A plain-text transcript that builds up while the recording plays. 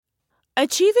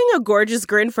Achieving a gorgeous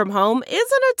grin from home isn't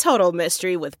a total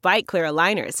mystery with Byte Clear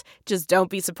aligners. Just don't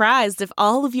be surprised if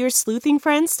all of your sleuthing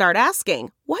friends start asking,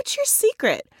 "What's your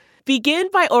secret?" Begin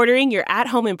by ordering your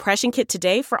at-home impression kit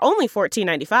today for only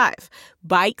 $14.95.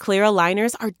 Byte Clear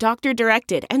aligners are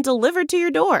doctor-directed and delivered to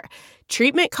your door.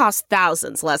 Treatment costs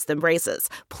thousands less than braces.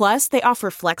 Plus, they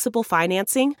offer flexible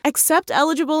financing, accept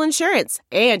eligible insurance,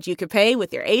 and you can pay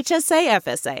with your HSA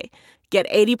FSA. Get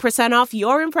 80% off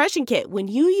your impression kit when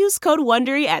you use code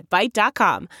WONDERY at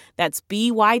Byte.com. That's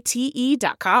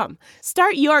BYTE.com.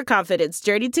 Start your confidence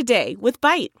journey today with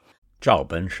Byte. Zhao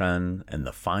Benshan and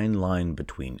the Fine Line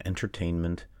Between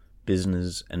Entertainment,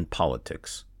 Business, and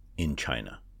Politics in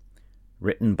China.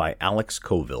 Written by Alex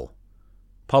Colville.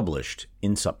 Published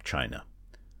in SupChina.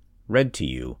 Read to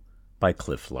you by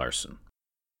Cliff Larson.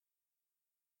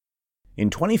 In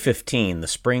 2015, the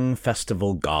Spring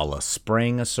Festival Gala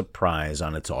sprang a surprise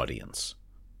on its audience.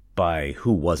 By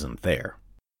who wasn't there.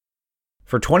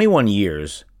 For 21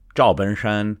 years, Zhao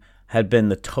Benshan had been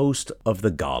the toast of the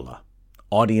gala,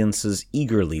 audiences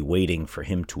eagerly waiting for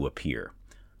him to appear,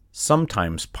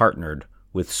 sometimes partnered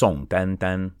with Song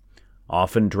Dandan,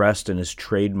 often dressed in his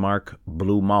trademark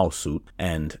blue Mao suit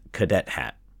and cadet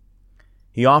hat.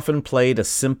 He often played a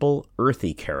simple,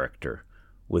 earthy character,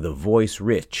 with a voice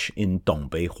rich in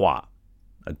Dongbei Hua,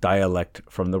 a dialect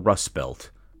from the Rust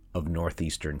Belt of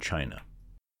northeastern China.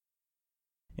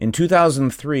 In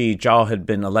 2003, Zhao had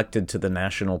been elected to the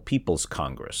National People's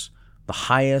Congress, the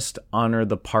highest honor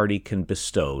the party can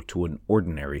bestow to an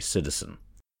ordinary citizen.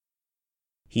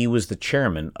 He was the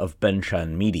chairman of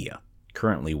Benshan Media,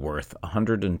 currently worth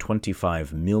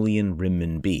 125 million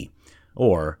renminbi,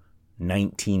 or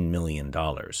 $19 million.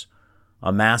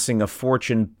 Amassing a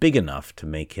fortune big enough to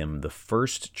make him the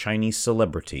first Chinese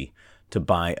celebrity to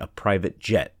buy a private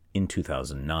jet in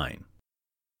 2009.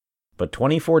 But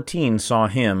 2014 saw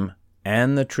him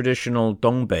and the traditional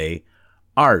Dongbei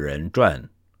二人转,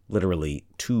 literally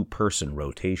two-person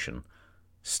rotation,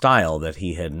 style that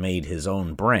he had made his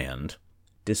own brand,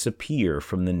 disappear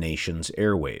from the nation's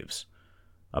airwaves,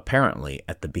 apparently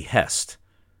at the behest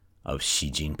of Xi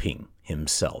Jinping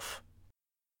himself.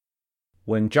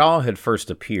 When Zhao had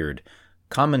first appeared,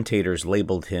 commentators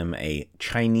labeled him a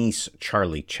Chinese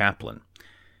Charlie Chaplin.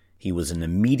 He was an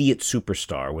immediate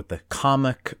superstar with the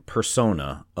comic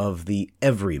persona of the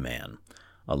everyman,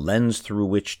 a lens through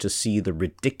which to see the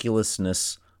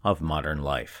ridiculousness of modern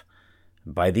life.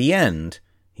 By the end,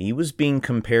 he was being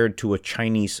compared to a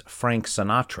Chinese Frank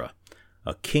Sinatra,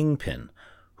 a kingpin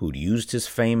who'd used his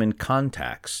fame and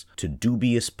contacts to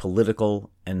dubious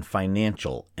political and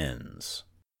financial ends.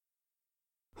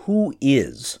 Who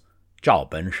is Zhao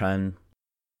Benshan?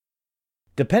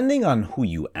 Depending on who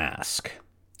you ask,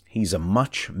 he's a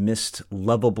much-missed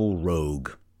lovable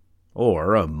rogue,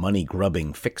 or a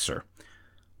money-grubbing fixer,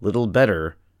 little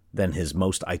better than his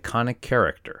most iconic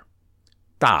character,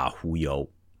 Da Huyou.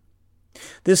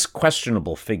 This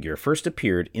questionable figure first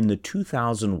appeared in the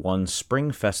 2001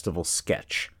 Spring Festival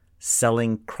sketch,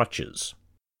 Selling Crutches.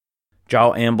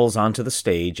 Zhao ambles onto the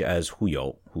stage as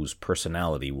Huyou, whose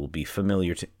personality will be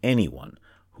familiar to anyone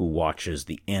who watches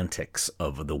the antics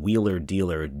of the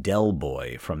wheeler-dealer Del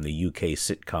Boy from the UK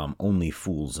sitcom Only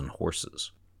Fools and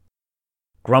Horses.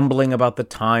 Grumbling about the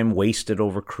time wasted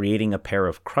over creating a pair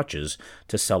of crutches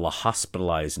to sell a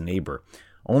hospitalized neighbor,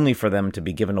 only for them to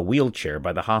be given a wheelchair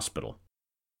by the hospital.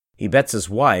 He bets his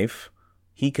wife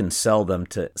he can sell them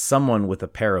to someone with a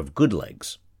pair of good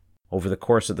legs. Over the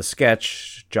course of the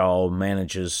sketch, Zhao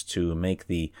manages to make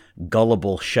the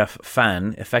gullible Chef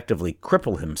Fan effectively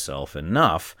cripple himself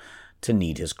enough to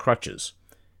need his crutches,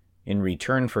 in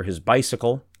return for his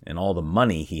bicycle and all the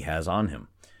money he has on him.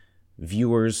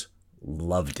 Viewers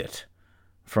loved it.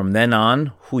 From then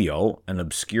on, Huyou, an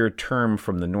obscure term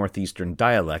from the northeastern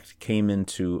dialect, came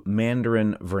into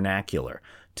Mandarin vernacular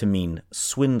to mean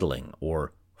swindling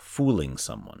or fooling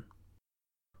someone.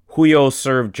 Huyou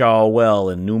served Zhao well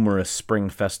in numerous Spring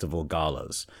Festival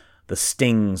galas. The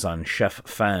stings on Chef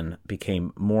Fan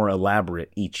became more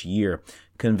elaborate each year,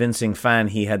 convincing Fan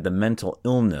he had the mental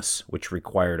illness which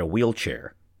required a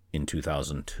wheelchair in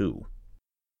 2002.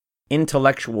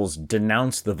 Intellectuals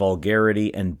denounced the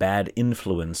vulgarity and bad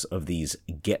influence of these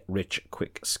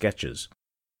get-rich-quick sketches.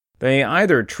 They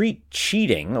either treat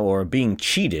cheating or being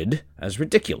cheated as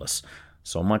ridiculous,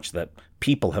 so much that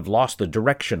people have lost the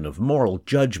direction of moral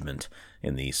judgment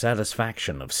in the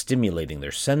satisfaction of stimulating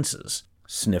their senses,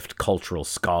 sniffed cultural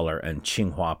scholar and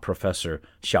Tsinghua professor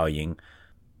Xiao Ying.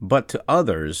 But to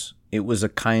others, it was a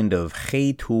kind of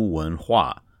Hei Tu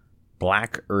Wenhua,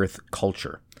 Black Earth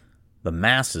culture, the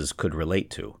masses could relate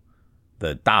to.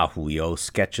 The Da Huyo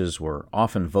sketches were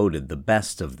often voted the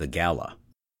best of the gala.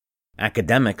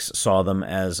 Academics saw them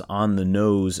as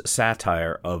on-the-nose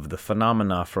satire of the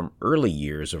phenomena from early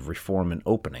years of reform and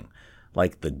opening,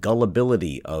 like the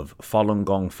gullibility of Falun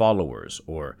Gong followers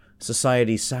or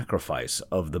society's sacrifice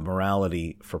of the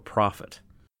morality for profit.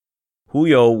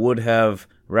 Huyo would have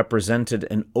represented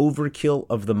an overkill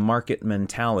of the market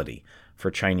mentality for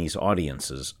Chinese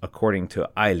audiences, according to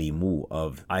Ai Mu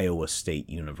of Iowa State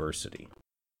University.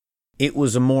 It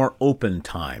was a more open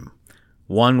time,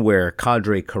 one where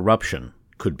cadre corruption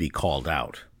could be called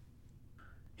out.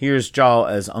 Here's Zhao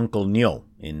as Uncle Niu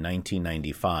in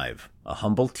 1995, a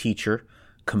humble teacher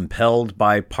compelled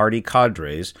by party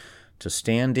cadres to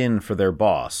stand in for their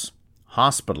boss,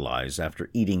 hospitalized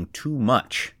after eating too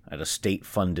much at a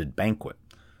state-funded banquet,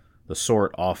 the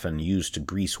sort often used to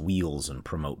grease wheels and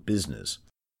promote business.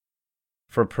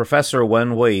 For Professor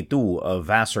Wen Hui-du of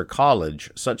Vassar College,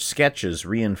 such sketches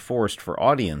reinforced for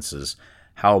audiences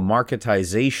how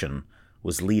marketization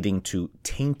was leading to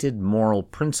tainted moral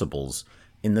principles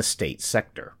in the state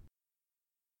sector.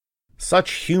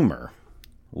 Such humor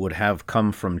would have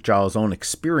come from Zhao's own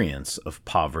experience of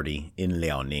poverty in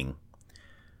Liaoning.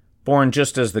 Born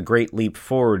just as the Great Leap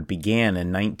Forward began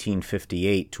in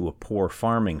 1958 to a poor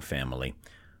farming family,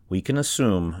 we can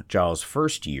assume Zhao's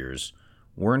first years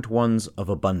weren't ones of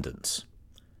abundance.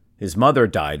 His mother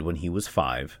died when he was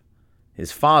 5.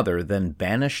 His father then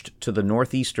banished to the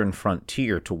northeastern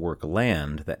frontier to work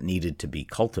land that needed to be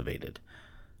cultivated.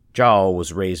 Zhao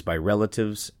was raised by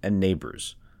relatives and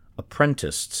neighbors,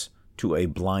 apprenticed to a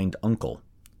blind uncle,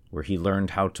 where he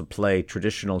learned how to play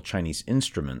traditional Chinese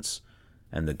instruments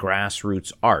and the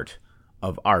grassroots art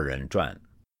of Errenzhuan.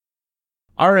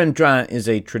 Errenzhuan is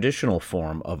a traditional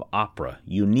form of opera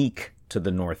unique to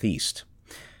the Northeast,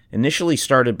 initially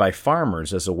started by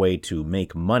farmers as a way to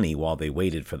make money while they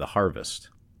waited for the harvest.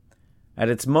 At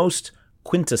its most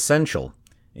quintessential,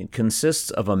 it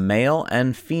consists of a male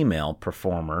and female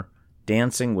performer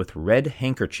dancing with red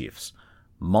handkerchiefs,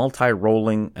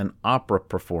 multi-rolling an opera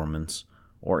performance,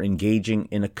 or engaging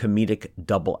in a comedic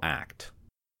double act.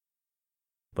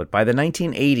 But by the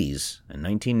 1980s and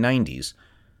 1990s,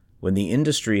 when the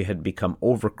industry had become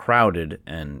overcrowded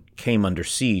and came under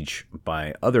siege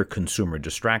by other consumer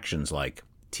distractions like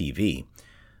TV,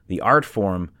 the art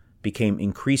form became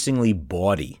increasingly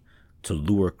bawdy to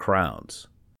lure crowds.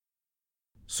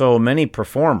 So many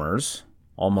performers,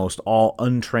 almost all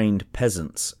untrained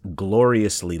peasants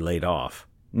gloriously laid off,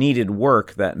 needed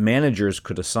work that managers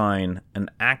could assign an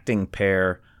acting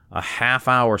pair a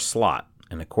half-hour slot.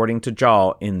 And according to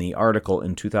Zhao in the article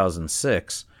in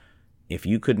 2006, if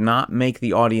you could not make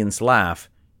the audience laugh,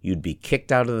 you'd be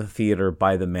kicked out of the theater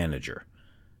by the manager,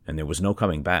 and there was no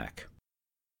coming back.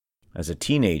 As a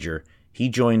teenager, he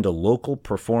joined a local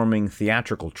performing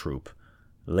theatrical troupe,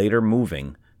 later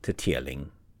moving to Tieling.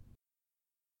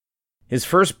 His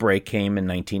first break came in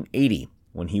 1980,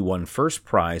 when he won first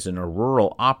prize in a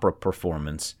rural opera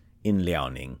performance in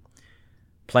Liaoning,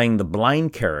 playing the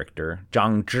blind character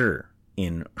Zhang Zhi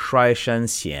in Shuai Shan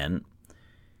Xian.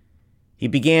 He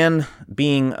began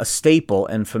being a staple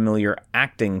and familiar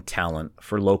acting talent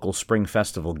for local Spring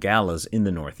Festival galas in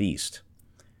the Northeast.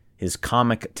 His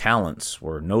comic talents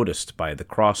were noticed by the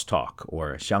Crosstalk,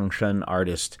 or Xiangshen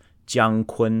artist Jiang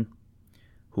Kun,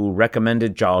 who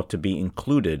recommended Zhao to be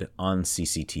included on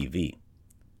CCTV.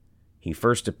 He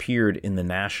first appeared in the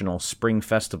National Spring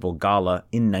Festival Gala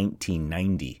in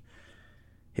 1990.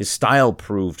 His style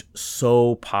proved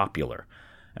so popular,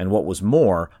 and what was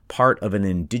more, part of an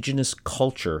indigenous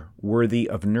culture worthy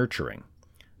of nurturing,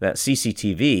 that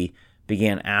CCTV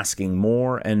began asking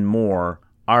more and more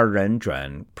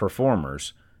Errenzhuan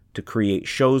performers to create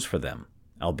shows for them,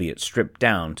 albeit stripped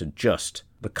down to just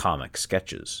the comic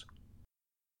sketches.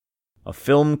 A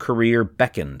film career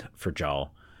beckoned for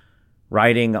Zhao,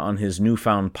 riding on his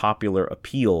newfound popular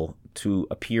appeal to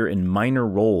appear in minor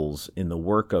roles in the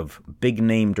work of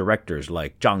big-name directors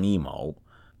like Zhang Yimou,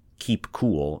 Keep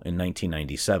Cool in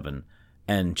 1997,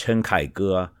 and Chen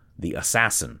Kaige, The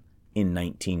Assassin, in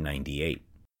 1998.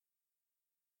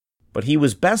 But he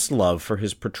was best loved for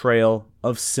his portrayal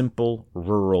of simple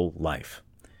rural life.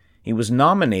 He was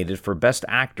nominated for Best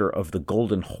Actor of the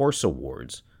Golden Horse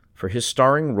Awards for his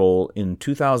starring role in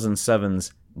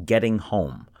 2007's Getting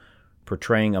Home,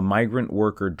 portraying a migrant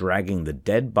worker dragging the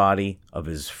dead body of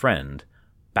his friend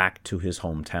back to his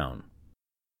hometown.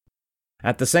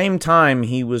 At the same time,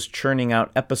 he was churning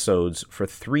out episodes for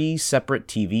 3 separate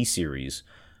TV series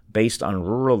based on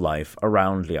rural life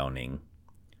around Liaoning.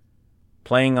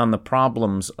 Playing on the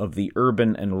problems of the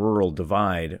urban and rural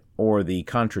divide, or the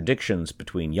contradictions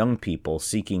between young people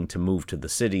seeking to move to the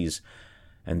cities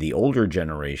and the older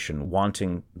generation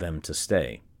wanting them to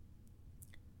stay.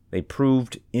 They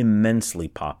proved immensely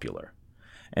popular,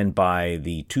 and by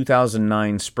the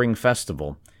 2009 Spring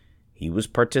Festival, he was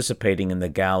participating in the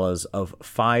galas of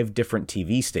 5 different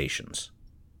TV stations.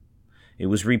 It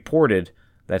was reported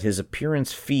that his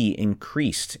appearance fee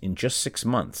increased in just 6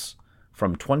 months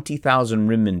from 20,000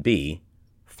 renminbi,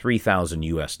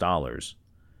 $3,000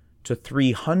 to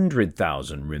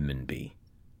 300,000 renminbi,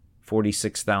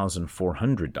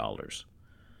 $46,400.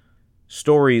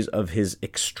 Stories of his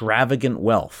extravagant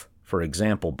wealth, for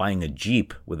example, buying a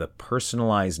Jeep with a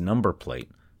personalized number plate,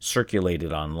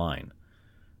 circulated online.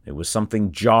 There was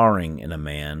something jarring in a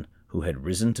man who had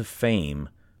risen to fame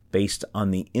based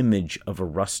on the image of a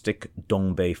rustic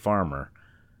Dongbei farmer,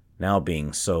 now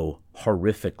being so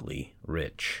horrifically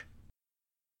rich.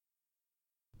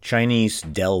 Chinese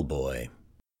Del Boy.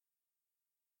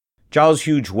 Zhao's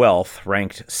huge wealth,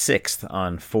 ranked 6th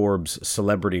on Forbes'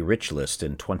 Celebrity Rich list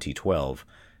in 2012,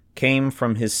 came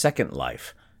from his second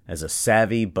life as a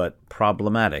savvy but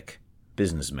problematic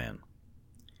businessman.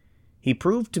 He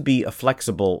proved to be a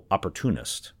flexible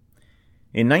opportunist.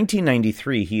 In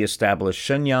 1993, he established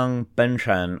Shenyang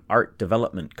Benshan Art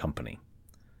Development Company.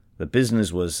 The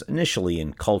business was initially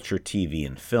in culture, TV,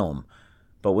 and film,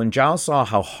 but when Zhao saw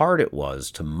how hard it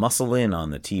was to muscle in on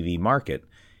the TV market,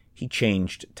 he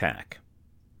changed tack.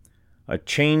 A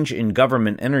change in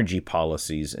government energy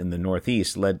policies in the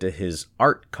Northeast led to his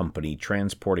art company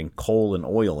transporting coal and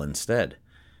oil instead.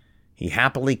 He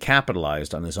happily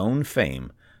capitalized on his own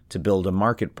fame to build a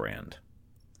market brand.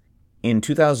 In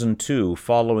 2002,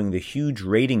 following the huge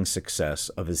rating success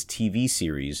of his TV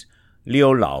series Liu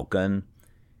Laogen,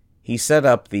 he set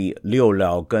up the Liu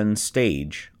Laogen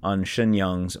stage on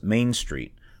Shenyang's Main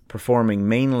Street, performing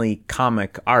mainly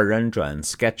comic二人转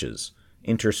sketches,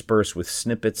 interspersed with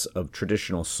snippets of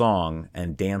traditional song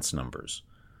and dance numbers.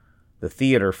 The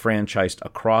theater franchised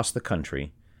across the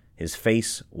country. His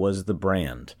face was the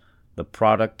brand, the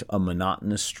product a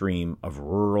monotonous stream of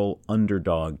rural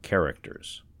underdog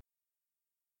characters.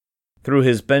 Through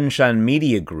his Benshan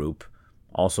Media Group,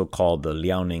 also called the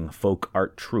Liaoning Folk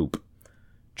Art Troupe,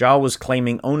 Zhao was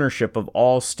claiming ownership of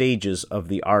all stages of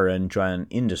the二人转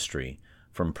industry,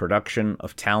 from production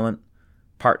of talent,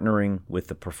 partnering with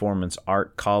the Performance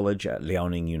Art College at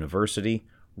Liaoning University,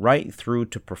 right through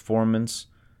to performance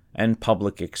and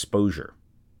public exposure.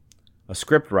 A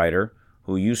scriptwriter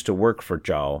who used to work for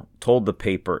Zhao told the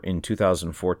paper in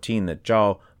 2014 that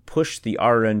Zhao pushed the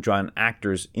二人转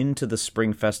actors into the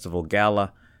Spring Festival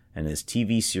Gala and his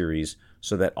TV series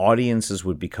so that audiences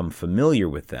would become familiar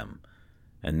with them,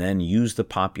 and then use the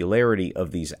popularity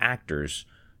of these actors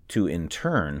to, in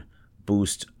turn,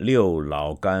 boost Liu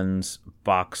Laogan's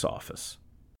box office.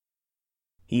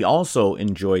 He also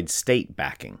enjoyed state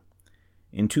backing.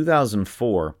 In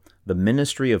 2004, the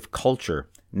Ministry of Culture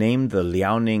named the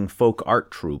Liaoning Folk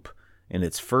Art Troupe in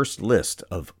its first list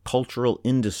of cultural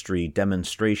industry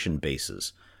demonstration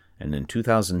bases, and in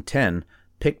 2010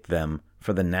 picked them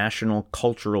for the National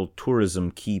Cultural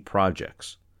Tourism Key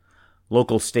Projects.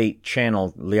 Local state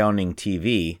channel Liaoning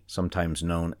TV, sometimes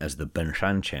known as the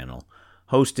Benshan Channel,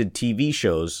 hosted TV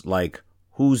shows like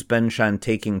Who's Benshan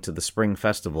Taking to the Spring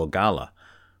Festival Gala,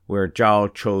 where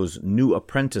Zhao chose new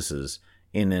apprentices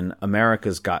in an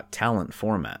America's Got Talent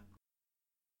format.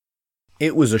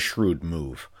 It was a shrewd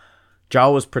move.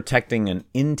 Zhao was protecting an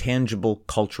intangible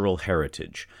cultural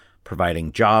heritage,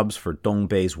 providing jobs for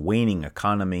Dongbei's waning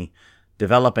economy,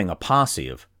 developing a posse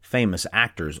of famous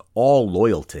actors all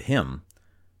loyal to him,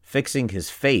 fixing his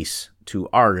face to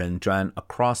二人转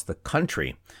across the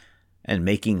country, and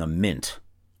making a mint,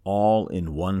 all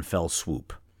in one fell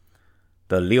swoop.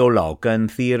 The Liu Laogen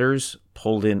theaters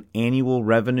pulled in annual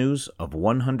revenues of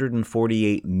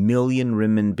 148 million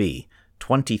renminbi,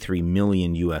 $23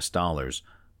 million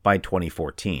by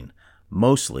 2014,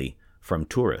 mostly from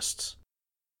tourists.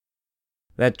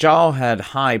 That Zhao had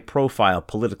high-profile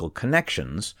political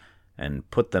connections and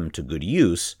put them to good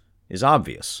use is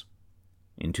obvious.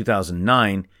 In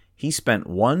 2009, he spent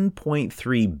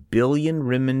 1.3 billion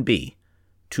renminbi,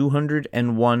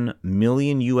 $201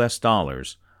 million,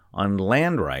 on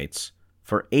land rights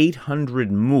for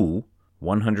 800 mu,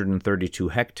 132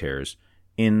 hectares,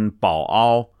 in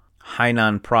Bao'ao,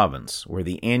 Hainan Province, where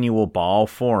the annual Bao'ao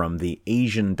Forum, the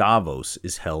Asian Davos,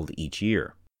 is held each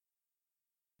year.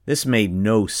 This made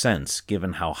no sense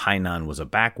given how Hainan was a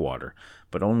backwater,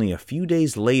 but only a few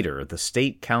days later the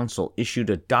State Council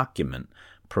issued a document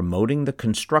promoting the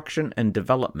construction and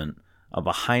development of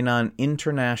a Hainan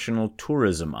International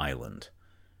Tourism Island.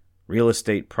 Real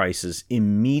estate prices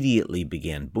immediately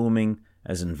began booming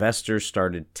as investors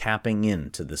started tapping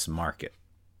into this market.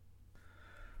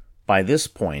 By this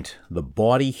point, the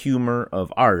bawdy humor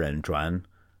of Renjuan,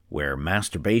 where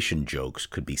masturbation jokes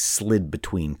could be slid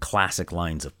between classic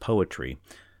lines of poetry,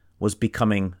 was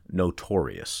becoming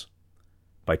notorious.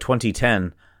 By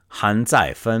 2010, Han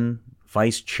Zaifen,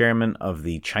 vice chairman of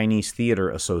the Chinese Theater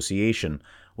Association,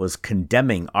 was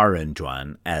condemning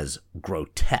Renjuan as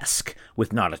grotesque,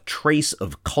 with not a trace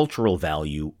of cultural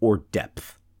value or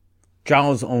depth.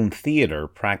 Zhao's own theater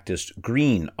practiced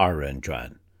green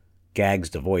Renjuan, gags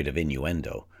devoid of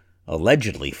innuendo,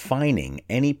 allegedly fining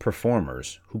any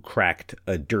performers who cracked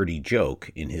a dirty joke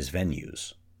in his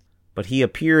venues. But he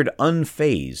appeared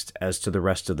unfazed as to the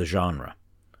rest of the genre.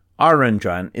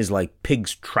 Renjuan is like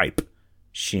pig's tripe,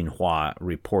 Xinhua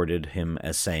reported him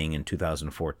as saying in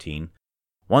 2014.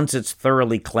 Once it's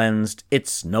thoroughly cleansed,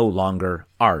 it's no longer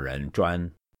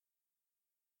Renjuan.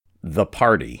 The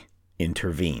party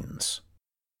intervenes.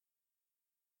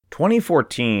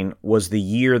 2014 was the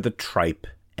year the tripe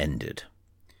ended,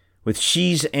 with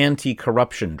Xi's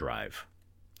anti-corruption drive.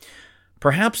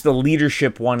 Perhaps the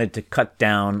leadership wanted to cut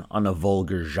down on a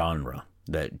vulgar genre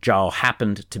that Zhao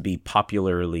happened to be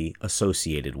popularly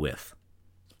associated with.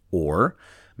 Or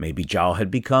maybe Zhao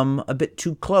had become a bit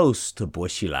too close to Bo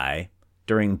Xilai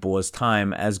during Bo's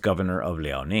time as governor of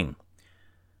Liaoning.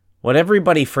 What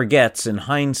everybody forgets in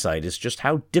hindsight is just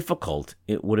how difficult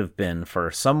it would have been for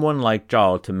someone like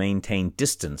Zhao to maintain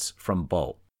distance from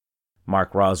Bo.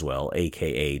 Mark Roswell,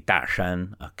 a.k.a. Da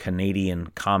Shan, a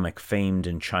Canadian comic famed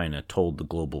in China, told the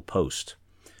Global Post.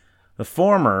 The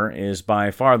former is by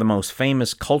far the most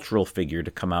famous cultural figure to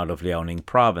come out of Liaoning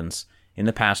province in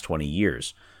the past 20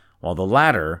 years, while the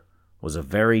latter was a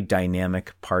very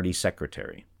dynamic party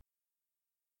secretary.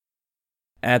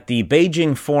 At the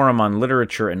Beijing Forum on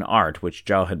Literature and Art, which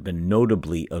Zhao had been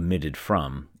notably omitted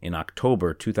from, in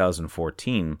October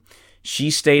 2014,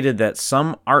 she stated that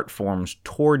some art forms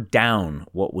tore down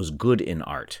what was good in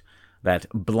art, that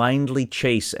blindly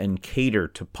chase and cater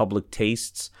to public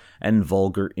tastes and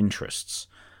vulgar interests,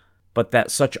 but that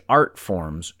such art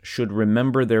forms should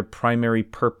remember their primary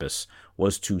purpose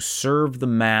was to serve the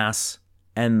mass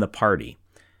and the party,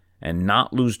 and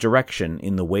not lose direction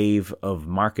in the wave of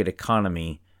market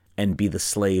economy and be the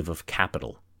slave of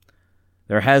capital.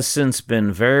 There has since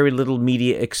been very little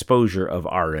media exposure of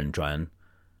Renjuan.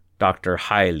 Dr.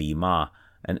 Hai Li Ma,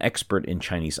 an expert in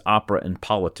Chinese opera and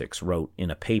politics, wrote in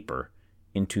a paper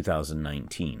in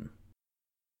 2019.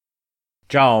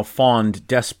 Zhao fawned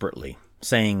desperately,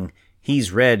 saying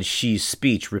he's read Xi's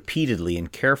speech repeatedly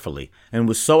and carefully, and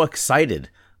was so excited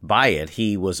by it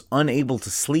he was unable to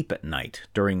sleep at night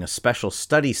during a special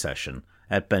study session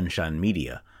at Benshan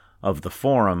Media of the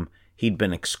forum he'd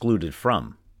been excluded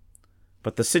from.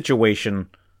 But the situation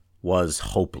was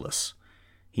hopeless.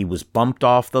 He was bumped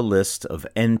off the list of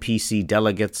NPC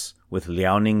delegates, with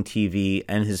Liaoning TV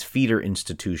and his feeder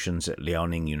institutions at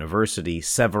Liaoning University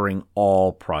severing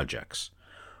all projects.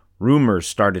 Rumors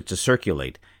started to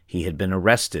circulate he had been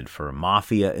arrested for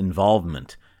mafia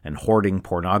involvement and hoarding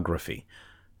pornography.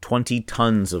 20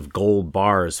 tons of gold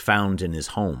bars found in his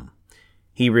home.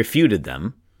 He refuted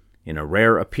them. In a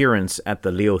rare appearance at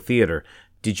the Liu Theater,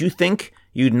 "Did you think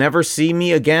you'd never see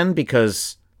me again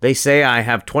because they say I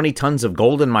have 20 tons of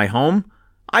gold in my home?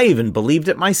 I even believed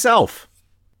it myself."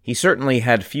 He certainly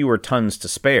had fewer tons to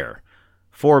spare.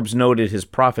 Forbes noted his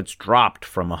profits dropped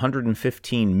from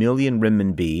 115 million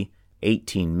renminbi,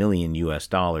 $18 million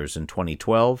in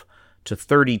 2012, to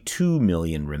 32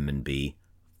 million renminbi,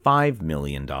 $5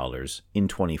 million in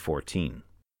 2014.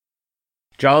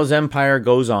 Zhao's empire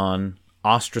goes on,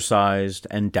 ostracized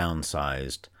and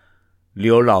downsized.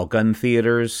 Liu Laogan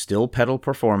theaters still peddle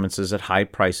performances at high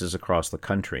prices across the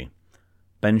country.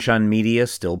 Benshan Media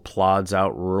still plods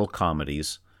out rural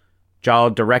comedies.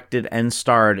 Zhao directed and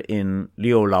starred in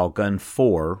Liu Laogan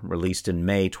 4, released in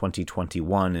May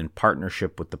 2021 in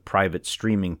partnership with the private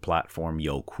streaming platform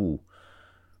Youku.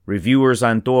 Reviewers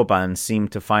on Douban seem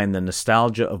to find the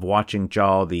nostalgia of watching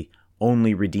Zhao the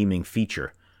only redeeming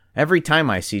feature. "Every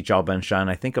time I see Zhao Benshan,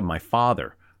 I think of my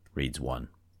father," reads one.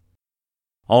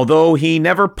 Although he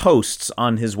never posts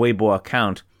on his Weibo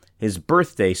account, his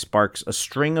birthday sparks a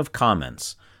string of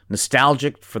comments,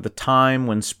 nostalgic for the time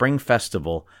when Spring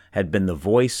Festival had been the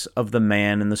voice of the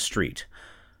man in the street,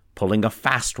 pulling a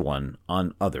fast one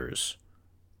on others,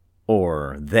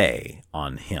 or they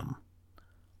on him.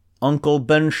 "Uncle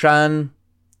Benshan,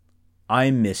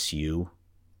 I miss you,"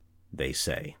 they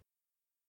say.